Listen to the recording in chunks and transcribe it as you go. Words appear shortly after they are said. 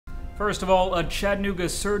First of all, a Chattanooga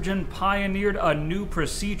surgeon pioneered a new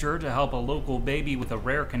procedure to help a local baby with a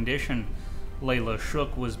rare condition. Layla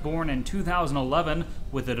Shook was born in 2011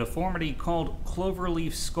 with a deformity called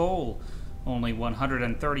cloverleaf skull. Only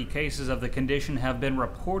 130 cases of the condition have been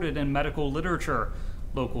reported in medical literature.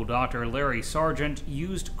 Local doctor Larry Sargent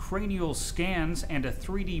used cranial scans and a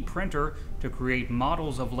 3D printer to create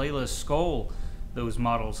models of Layla's skull. Those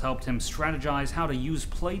models helped him strategize how to use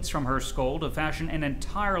plates from her skull to fashion an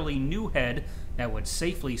entirely new head that would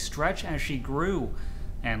safely stretch as she grew.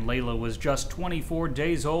 And Layla was just 24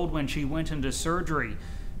 days old when she went into surgery.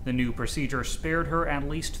 The new procedure spared her at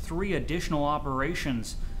least 3 additional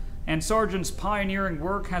operations. And Sargent's pioneering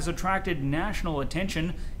work has attracted national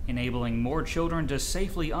attention, enabling more children to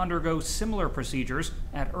safely undergo similar procedures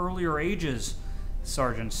at earlier ages.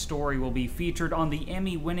 Sargent's story will be featured on the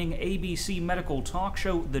Emmy-winning ABC medical talk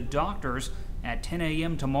show The Doctors at 10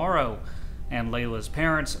 a.m. tomorrow. And Layla's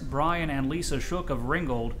parents, Brian and Lisa Shook of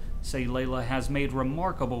Ringgold, say Layla has made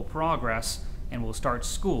remarkable progress and will start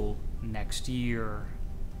school next year.